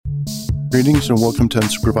Greetings and welcome to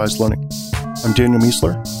Unsupervised Learning. I'm Daniel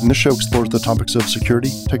Miessler, and this show explores the topics of security,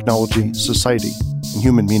 technology, society, and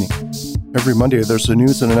human meaning. Every Monday, there's a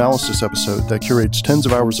news and analysis episode that curates tens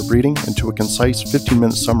of hours of reading into a concise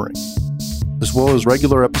 15-minute summary, as well as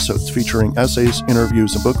regular episodes featuring essays,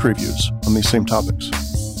 interviews, and book reviews on these same topics.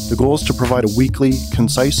 The goal is to provide a weekly,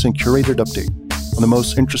 concise, and curated update on the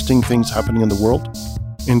most interesting things happening in the world,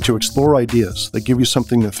 and to explore ideas that give you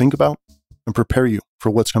something to think about and prepare you for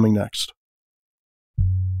what's coming next.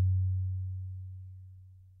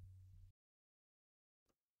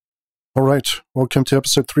 All right, welcome to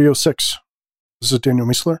episode 306. This is Daniel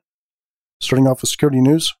Miessler. Starting off with security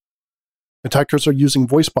news. Attackers are using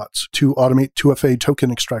voice bots to automate 2FA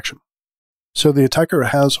token extraction. So the attacker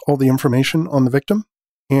has all the information on the victim,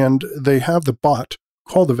 and they have the bot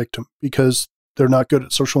call the victim because they're not good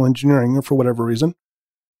at social engineering or for whatever reason.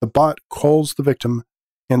 The bot calls the victim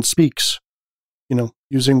and speaks,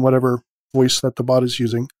 using whatever voice that the bot is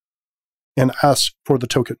using, and asks for the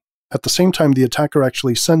token. At the same time, the attacker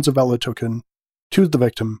actually sends a valid token to the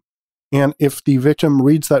victim, and if the victim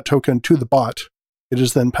reads that token to the bot, it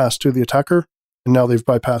is then passed to the attacker, and now they've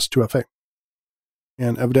bypassed 2FA.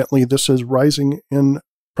 And evidently, this is rising in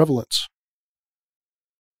prevalence.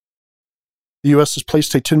 The U.S. has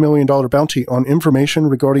placed a $10 million bounty on information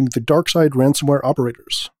regarding the DarkSide ransomware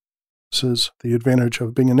operators. This is the advantage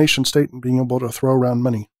of being a nation state and being able to throw around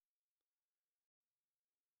money.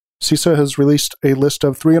 CISA has released a list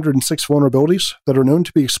of 306 vulnerabilities that are known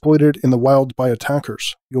to be exploited in the wild by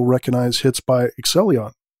attackers. You'll recognize hits by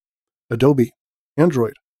Accellion, Adobe,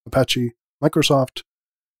 Android, Apache, Microsoft,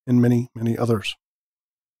 and many, many others.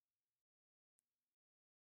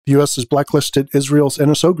 The U.S. has blacklisted Israel's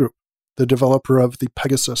NSO Group, the developer of the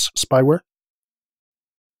Pegasus spyware.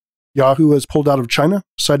 Yahoo has pulled out of China,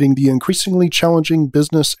 citing the increasingly challenging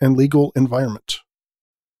business and legal environment.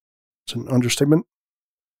 It's an understatement.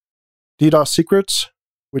 DDoS Secrets,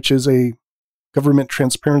 which is a government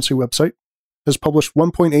transparency website, has published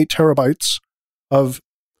 1.8 terabytes of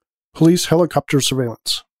police helicopter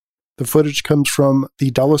surveillance. The footage comes from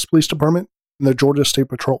the Dallas Police Department and the Georgia State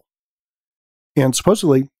Patrol. And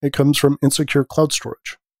supposedly, it comes from insecure cloud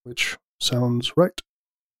storage, which sounds right.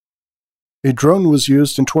 A drone was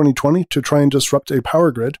used in 2020 to try and disrupt a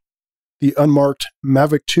power grid. The unmarked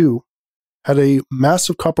Mavic 2 had a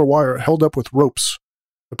massive copper wire held up with ropes,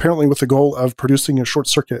 apparently with the goal of producing a short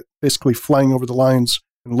circuit, basically flying over the lines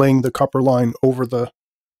and laying the copper line over the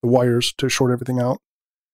wires to short everything out.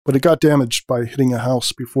 But it got damaged by hitting a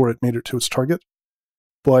house before it made it to its target.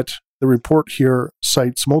 But the report here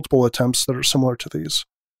cites multiple attempts that are similar to these.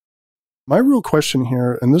 My real question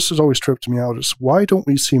here, and this has always tripped me out, is why don't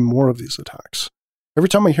we see more of these attacks? Every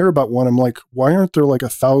time I hear about one, I'm like, why aren't there like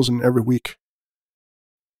 1,000 every week?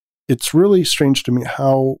 It's really strange to me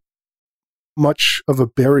how much of a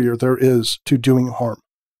barrier there is to doing harm.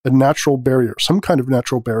 A natural barrier, some kind of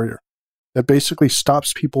natural barrier that basically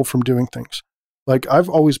stops people from doing things. Like, I've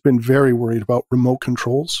always been very worried about remote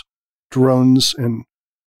controls, drones, and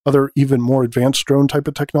other even more advanced drone type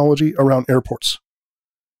of technology around airports.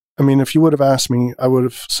 I mean, if you would have asked me, I would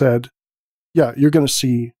have said, yeah, you're going to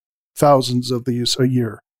see thousands of these a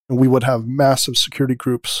year, and we would have massive security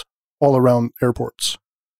groups all around airports.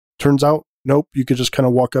 Turns out, nope, you could just kind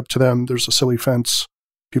of walk up to them. There's a silly fence.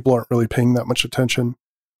 People aren't really paying that much attention.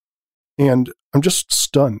 And I'm just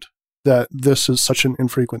stunned that this is such an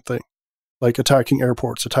infrequent thing, like attacking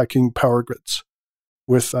airports, attacking power grids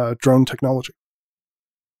with drone technology.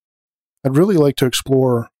 I'd really like to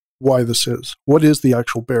explore why this is. What is the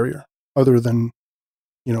actual barrier other than,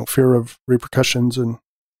 fear of repercussions and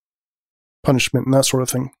punishment and that sort of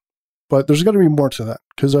thing? But there's got to be more to that,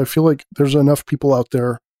 because I feel like there's enough people out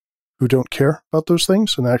there who don't care about those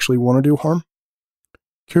things and actually want to do harm.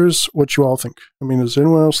 Here's what you all think. I mean, does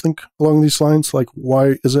anyone else think along these lines? Like,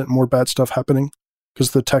 why isn't more bad stuff happening?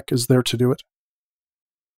 Because the tech is there to do it.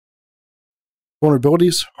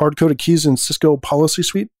 Vulnerabilities, hard-coded keys in Cisco Policy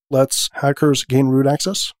Suite lets hackers gain root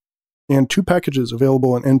access. And 2 packages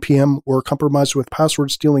available in NPM were compromised with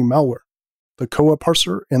password-stealing malware, the Koa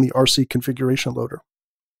parser and the RC configuration loader.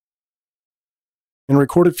 And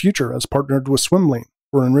Recorded Future has partnered with Swimlane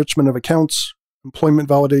for enrichment of accounts, employment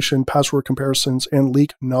validation, password comparisons, and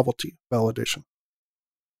leak novelty validation.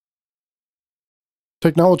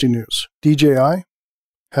 Technology news. DJI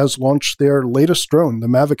has launched their latest drone, the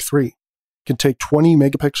Mavic 3. It can take 20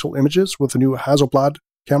 megapixel images with a new Hasselblad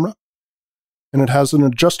camera, and it has an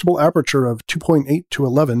adjustable aperture of 2.8 to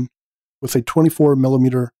 11 with a 24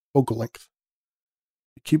 millimeter focal length.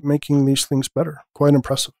 They keep making these things better. Quite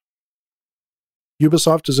impressive.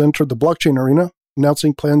 Ubisoft has entered the blockchain arena,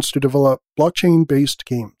 announcing plans to develop blockchain-based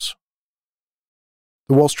games.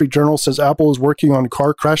 The Wall Street Journal says Apple is working on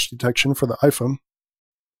car crash detection for the iPhone.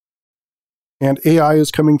 And AI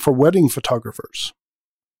is coming for wedding photographers.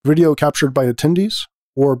 Video captured by attendees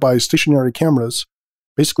or by stationary cameras,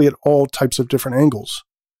 basically at all types of different angles.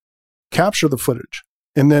 Capture the footage,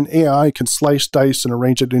 and then AI can slice, dice, and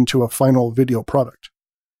arrange it into a final video product,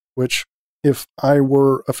 which, if I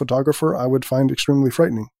were a photographer, I would find extremely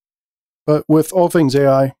frightening. But with all things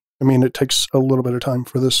AI, it takes a little bit of time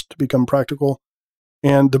for this to become practical.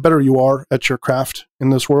 And the better you are at your craft in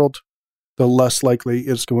this world, the less likely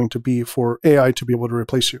it's going to be for AI to be able to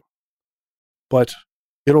replace you. But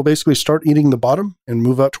it'll basically start eating the bottom and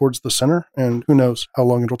move out towards the center, and who knows how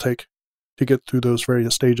long it'll take to get through those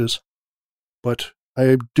various stages. But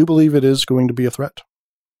I do believe it is going to be a threat.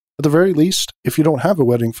 At the very least, if you don't have a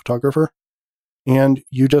wedding photographer and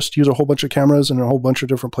you just use a whole bunch of cameras in a whole bunch of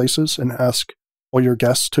different places and ask all your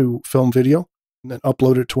guests to film video and then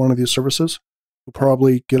upload it to one of these services, you'll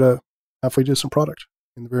probably get a halfway decent product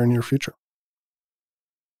in the very near future.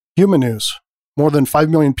 Human news. More than 5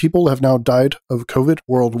 million people have now died of COVID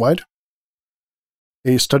worldwide.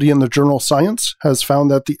 A study in the journal Science has found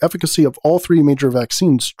that the efficacy of all three major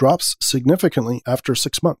vaccines drops significantly after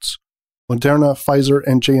 6 months. Moderna, Pfizer,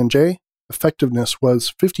 and J&J effectiveness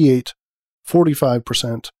was 58%,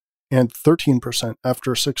 45%, and 13%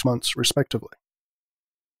 after 6 months, respectively.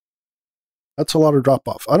 That's a lot of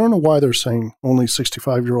drop-off. I don't know why they're saying only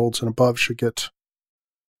 65-year-olds and above should get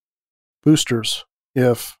boosters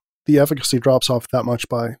if the efficacy drops off that much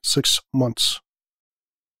by 6 months.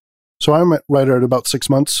 So I'm right at about 6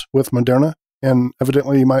 months with Moderna, and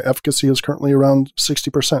evidently my efficacy is currently around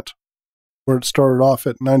 60%, where it started off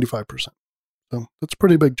at 95%. So that's a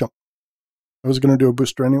pretty big jump. I was going to do a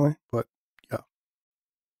booster anyway, but yeah.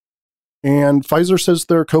 And Pfizer says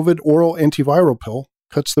their COVID oral antiviral pill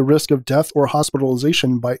cuts the risk of death or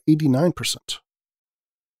hospitalization by 89%.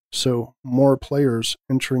 So more players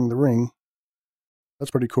entering the ring.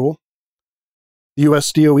 That's pretty cool. The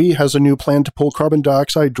US DOE has a new plan to pull carbon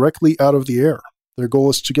dioxide directly out of the air. Their goal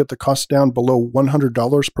is to get the cost down below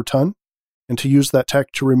 $100 per ton and to use that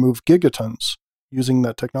tech to remove gigatons using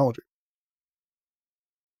that technology.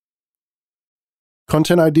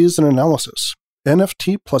 Content IDs and analysis.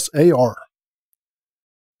 NFT plus AR.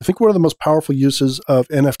 I think one of the most powerful uses of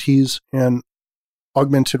NFTs and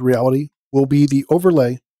augmented reality will be the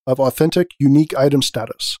overlay of authentic, unique item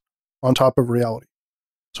status on top of reality.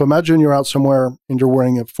 So imagine you're out somewhere and you're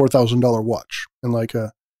wearing a $4,000 watch and like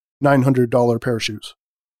a $900 pair of shoes.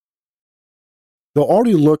 They'll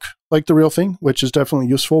already look like the real thing, which is definitely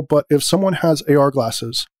useful, but if someone has AR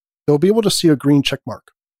glasses, they'll be able to see a green check mark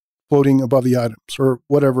floating above the items or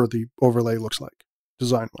whatever the overlay looks like,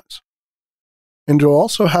 design-wise. And it'll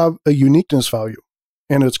also have a uniqueness value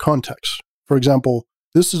and its context. For example,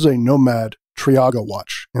 this is a Nomad Triaga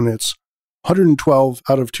watch, and it's 112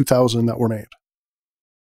 out of 2,000 that were made.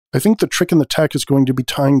 I think the trick in the tech is going to be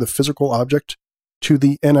tying the physical object to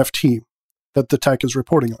the NFT that the tech is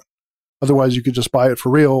reporting on. Otherwise, you could just buy it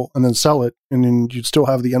for real and then sell it, and then you'd still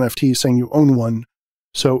have the NFT saying you own one,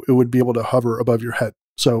 so it would be able to hover above your head.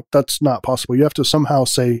 So that's not possible. You have to somehow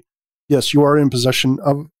say, yes, you are in possession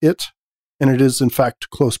of it, and it is in fact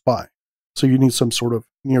close by. So you need some sort of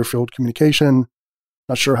near-field communication.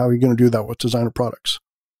 Not sure how you're going to do that with designer products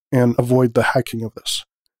and avoid the hacking of this.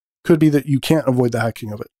 Could be that you can't avoid the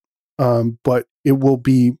hacking of it. But it will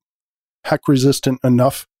be hack resistant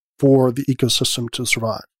enough for the ecosystem to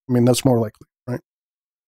survive. That's more likely, right?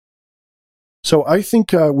 So I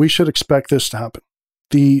think we should expect this to happen.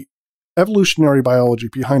 The evolutionary biology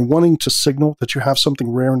behind wanting to signal that you have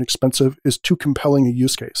something rare and expensive is too compelling a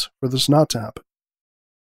use case for this not to happen.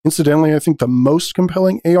 Incidentally, I think the most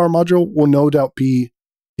compelling AR module will no doubt be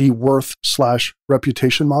the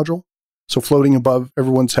worth/reputation module. So floating above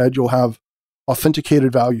everyone's head, you'll have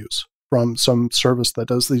authenticated values from some service that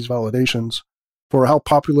does these validations for how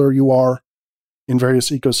popular you are in various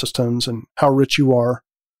ecosystems and how rich you are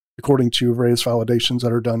according to various validations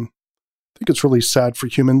that are done. I think it's really sad for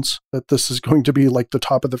humans that this is going to be like the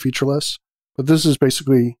top of the feature list, but this is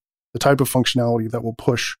basically the type of functionality that will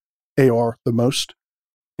push AR the most,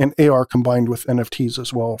 and AR combined with NFTs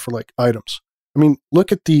as well for like items.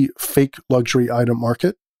 Look at the fake luxury item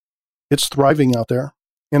market. It's thriving out there,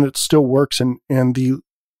 and it still works, and the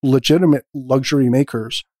legitimate luxury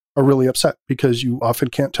makers are really upset because you often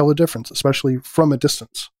can't tell the difference, especially from a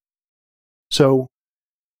distance. So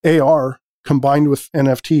AR combined with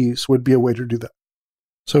NFTs would be a way to do that.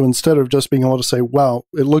 So instead of just being able to say, wow,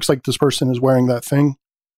 it looks like this person is wearing that thing,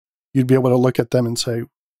 you'd be able to look at them and say,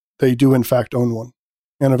 they do in fact own one.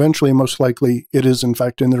 And eventually, most likely, it is in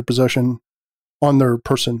fact in their possession on their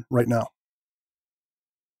person right now.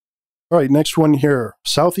 All right, next one here,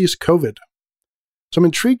 Southeast COVID. So I'm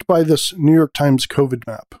intrigued by this New York Times COVID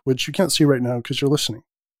map, which you can't see right now because you're listening.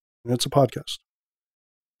 And it's a podcast.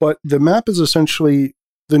 But the map is essentially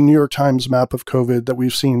the New York Times map of COVID that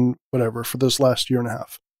we've seen, for this last year and a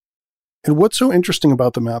half. And what's so interesting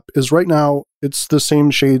about the map is right now, it's the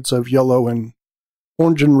same shades of yellow and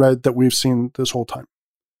orange and red that we've seen this whole time.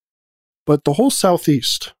 But the whole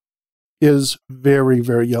Southeast is very,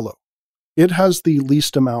 very yellow. It has the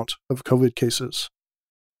least amount of COVID cases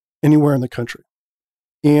anywhere in the country.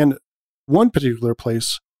 And one particular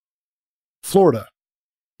place, Florida,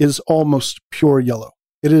 is almost pure yellow.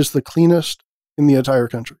 It is the cleanest in the entire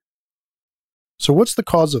country. So what's the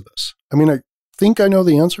cause of this? I mean, I think I know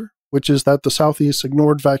the answer, which is that the Southeast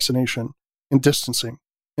ignored vaccination and distancing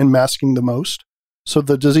and masking the most. So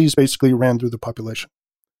the disease basically ran through the population.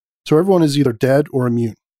 So everyone is either dead or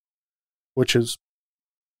immune, which is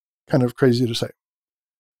kind of crazy to say.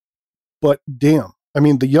 But damn, I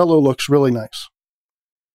mean, the yellow looks really nice.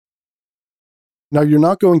 Now, you're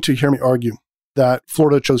not going to hear me argue that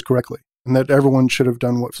Florida chose correctly and that everyone should have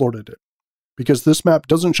done what Florida did, because this map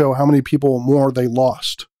doesn't show how many people more they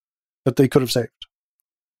lost that they could have saved.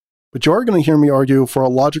 But you are going to hear me argue for a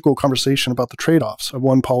logical conversation about the trade-offs of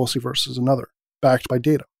one policy versus another, backed by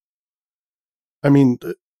data. I mean,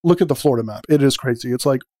 look at the Florida map. It is crazy. It's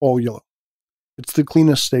like all yellow. It's the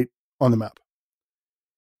cleanest state on the map.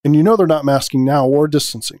 And you know they're not masking now or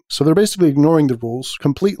distancing. So they're basically ignoring the rules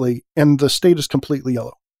completely, and the state is completely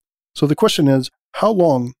yellow. So the question is, how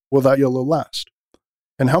long will that yellow last?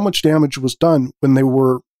 And how much damage was done when they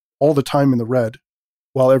were all the time in the red,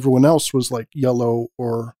 while everyone else was like yellow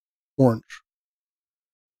or orange?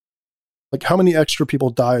 Like, how many extra people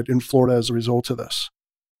died in Florida as a result of this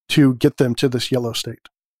to get them to this yellow state?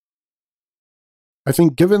 I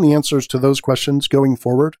think given the answers to those questions going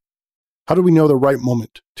forward, how do we know the right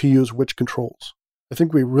moment to use which controls? I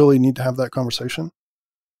think we really need to have that conversation.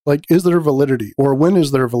 Like, is there validity, or when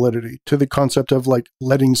is there validity to the concept of like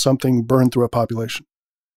letting something burn through a population?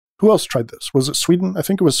 Who else tried this? Was it Sweden? I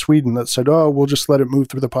think it was Sweden that said, oh, we'll just let it move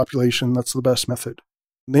through the population. That's the best method.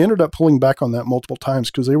 And they ended up pulling back on that multiple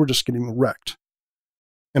times because they were just getting wrecked.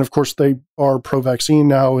 And of course, they are pro-vaccine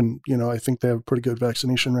now, and I think they have pretty good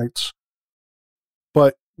vaccination rates.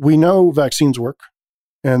 But we know vaccines work,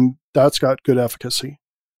 and that's got good efficacy.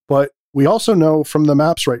 But we also know from the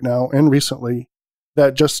maps right now and recently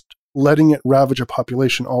that just letting it ravage a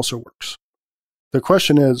population also works. The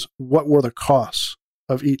question is, what were the costs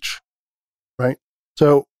of each, right?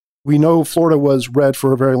 So we know Florida was red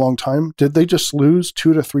for a very long time. Did they just lose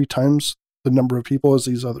 2 to 3 times the number of people as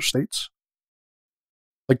these other states?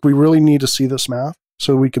 Like, we really need to see this math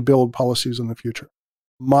so we could build policies in the future.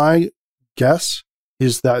 My guess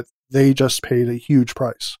is that they just paid a huge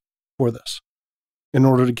price for this in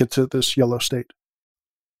order to get to this yellow state.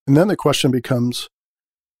 And then the question becomes,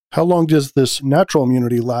 how long does this natural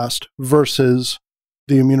immunity last versus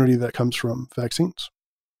the immunity that comes from vaccines?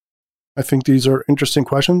 I think these are interesting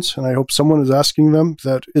questions, and I hope someone is asking them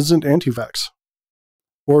that isn't anti-vax.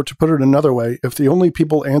 Or to put it another way, if the only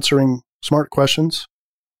people answering smart questions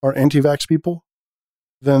are anti-vax people,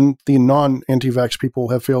 then the non-anti-vax people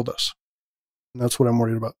have failed us. And that's what I'm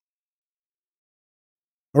worried about.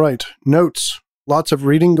 All right, notes. Lots of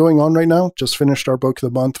reading going on right now. Just finished our book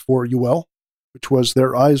of the month for UL, which was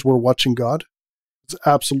Their Eyes Were Watching God. It's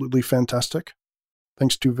absolutely fantastic.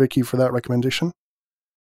 Thanks to Vicky for that recommendation.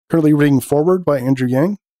 Currently reading Forward by Andrew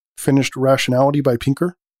Yang. Finished Rationality by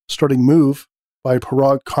Pinker. Starting Move by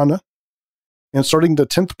Parag Khanna. And starting the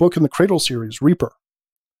 10th book in the Cradle series, Reaper.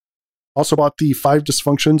 Also bought The 5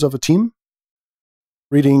 Dysfunctions of a Team.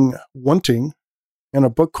 Reading Wanting. And a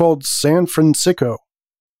book called San Francisco.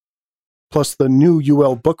 Plus the new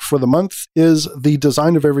UL book for the month is The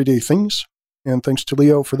Design of Everyday Things. And thanks to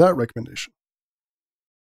Leo for that recommendation.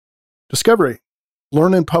 Discovery.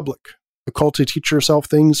 Learn in public. A call to teach yourself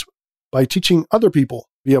things by teaching other people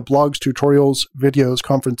via blogs, tutorials, videos,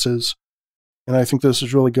 conferences. And I think this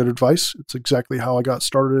is really good advice. It's exactly how I got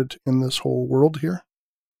started in this whole world here.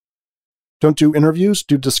 Don't do interviews,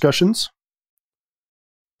 do discussions.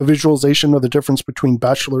 A visualization of the difference between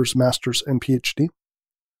bachelor's, master's, and PhD.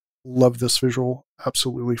 Love this visual.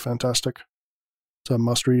 Absolutely fantastic. It's a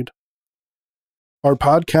must read. Our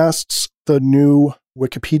podcasts, the new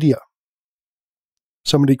Wikipedia.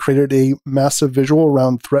 Somebody created a massive visual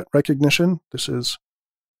around threat recognition. This is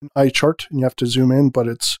an eye chart, and you have to zoom in, but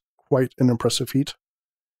it's quite an impressive feat.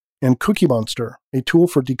 And Cookie Monster, a tool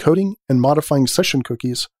for decoding and modifying session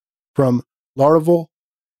cookies from Laravel,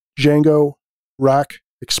 Django, Rack,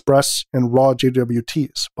 Express, and raw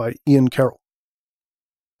JWTs by Ian Carroll.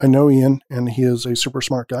 I know Ian, and he is a super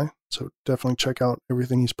smart guy, so definitely check out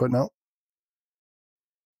everything he's putting out.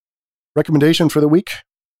 Recommendation for the week: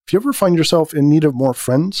 if you ever find yourself in need of more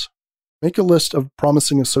friends, make a list of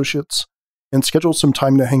promising associates and schedule some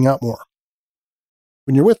time to hang out more.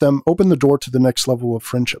 When you're with them, open the door to the next level of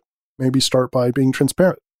friendship. Maybe start by being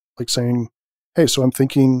transparent, like saying, "Hey, so I'm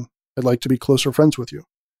thinking I'd like to be closer friends with you,"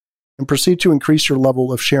 and proceed to increase your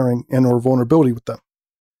level of sharing and or vulnerability with them.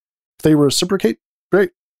 If they reciprocate,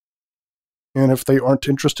 great. And if they aren't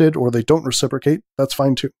interested or they don't reciprocate, that's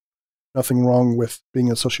fine too. Nothing wrong with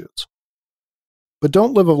being associates. But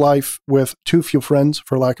don't live a life with too few friends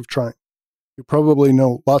for lack of trying. You probably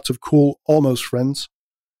know lots of cool almost friends,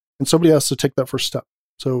 and somebody has to take that first step.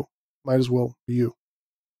 So might as well be you.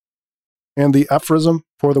 And the aphorism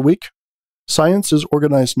for the week: science is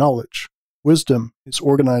organized knowledge. Wisdom is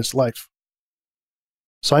organized life.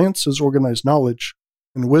 Science is organized knowledge,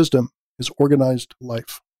 and wisdom is organized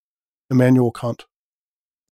life. Immanuel Kant.